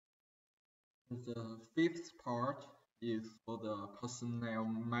The fifth part is for the personnel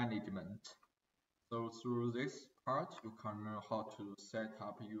management. So through this part, you can learn how to set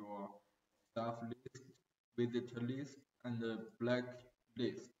up your staff list, visitor list, and the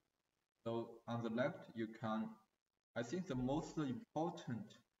blacklist. So on the left, you can, I think the most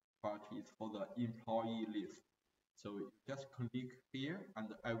important part is for the employee list. So you just click here and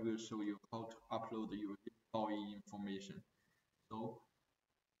I will show you how to upload your employee information. So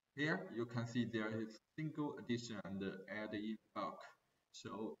here you can see there is single addition and add in bulk.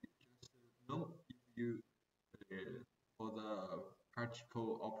 So just know if you for the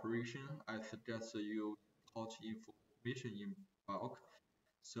practical operation, I suggest you import information in bulk.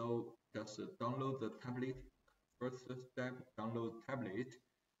 So just download the tablet. First step, download tablet.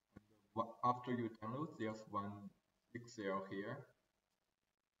 And after you download, there's one Excel here.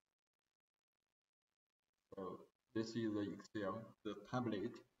 So this is the Excel, the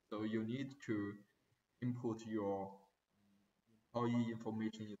tablet. So you need to input your employee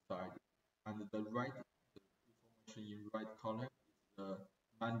information inside, and the right information in right column is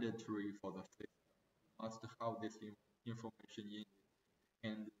mandatory for the system. You must have this information in it,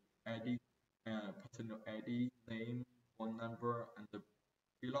 and ID, personal ID, name, phone number, and the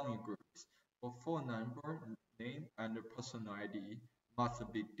belonging groups. For phone number, name, and personal ID must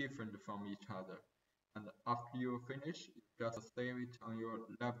be different from each other. And after you finish, you just save it on your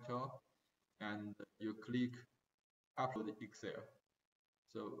laptop and you click upload Excel.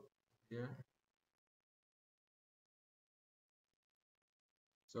 So here,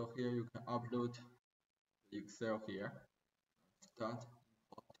 you can upload the Excel here. Start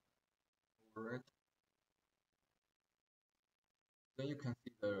import it. Then you can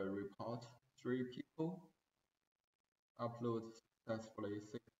see the report. 3 people upload successfully.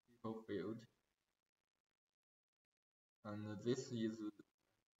 6 people failed. And this is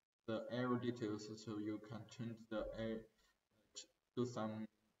the error details, so you can change the error, do some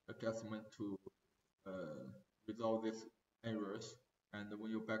adjustment to resolve these errors. And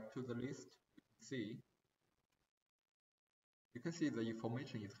when you back to the list, you can see the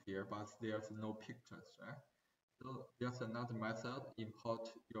information is here, but there's no pictures, right? So there's another method: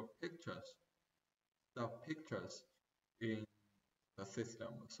 import your pictures, the pictures in the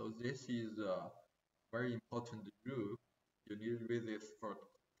system. So this is a very important rule. You need to read this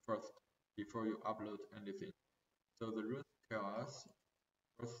first before you upload anything. So the rules tell us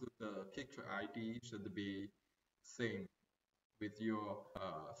first the picture ID should be same with your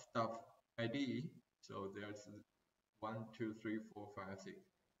staff ID. So there's 1, 2, 3, 4, 5,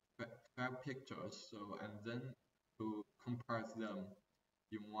 6, 5 pictures. So and then to comprise them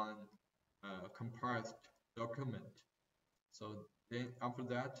in one comprised document. So then after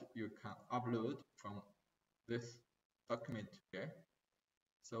that you can upload from this document here.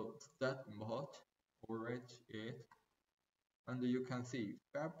 So start mode, overwrite it, and you can see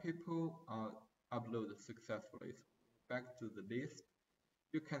 5 people are uploaded successfully. So back to the list,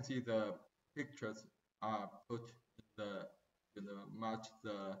 you can see the pictures are put in the match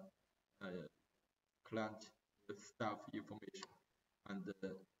the client staff information, and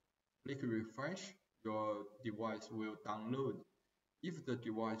click refresh. Your device will download. If the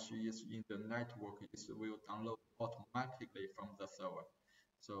device is in the network, it will download automatically from the server.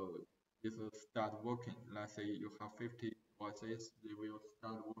 So it will start working. Let's say you have 50 devices, they will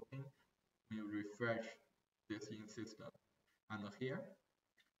start working when you refresh this in system. And here,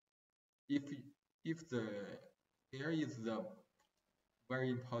 here is the very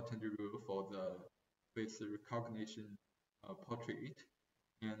important rule for the face recognition portrait,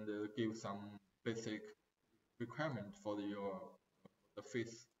 and give some basic requirement for the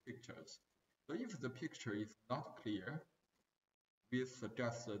face pictures. So if the picture is not clear, we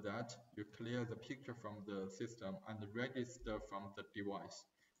suggest that you clear the picture from the system and register from the device.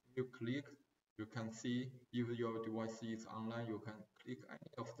 You click, you can see if your device is online, you can click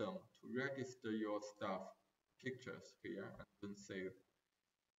any of them to register your staff pictures here and then save.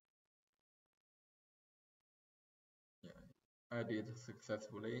 Yeah, I did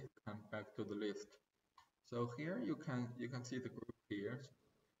successfully. Come back to the list. So here you can see the group here.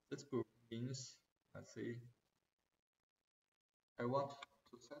 This group means, let's see, I want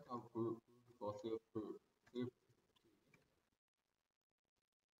to set up group for sales group.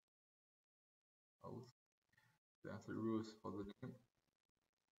 Oh, that's the rules for the name.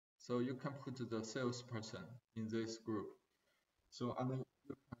 So you can put the salesperson in this group. So and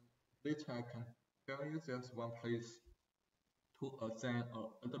later I can tell you there's one place to assign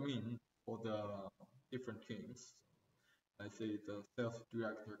an admin for the different teams. Let's say the sales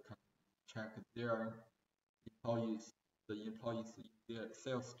director can check their employees, the employees in their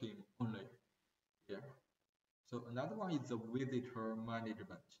sales team only. here. So another one is the visitor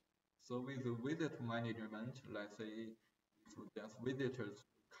management. So with the visitor management, let's say if there's visitors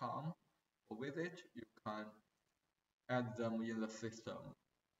come or visit, you can add them in the system,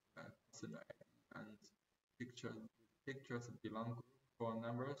 personal and pictures belong group for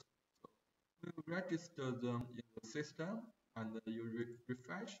numbers. So you register them in the system and you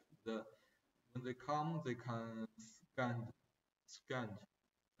refresh the when they come, they can scan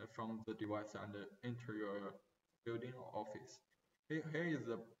from the device and enter your building or office. Here is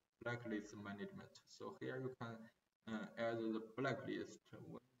the blacklist management. So here you can add the blacklist.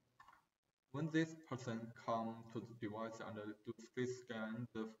 When this person come to the device and do face scan,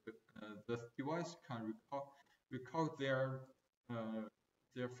 the device can record their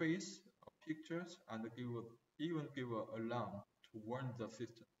face or pictures and even give an alarm to warn the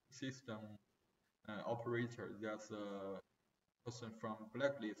system operator that a person from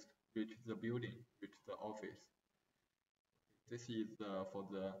blacklist reach the building, reach the office. This is for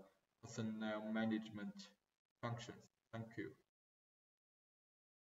the personnel management functions. Thank you.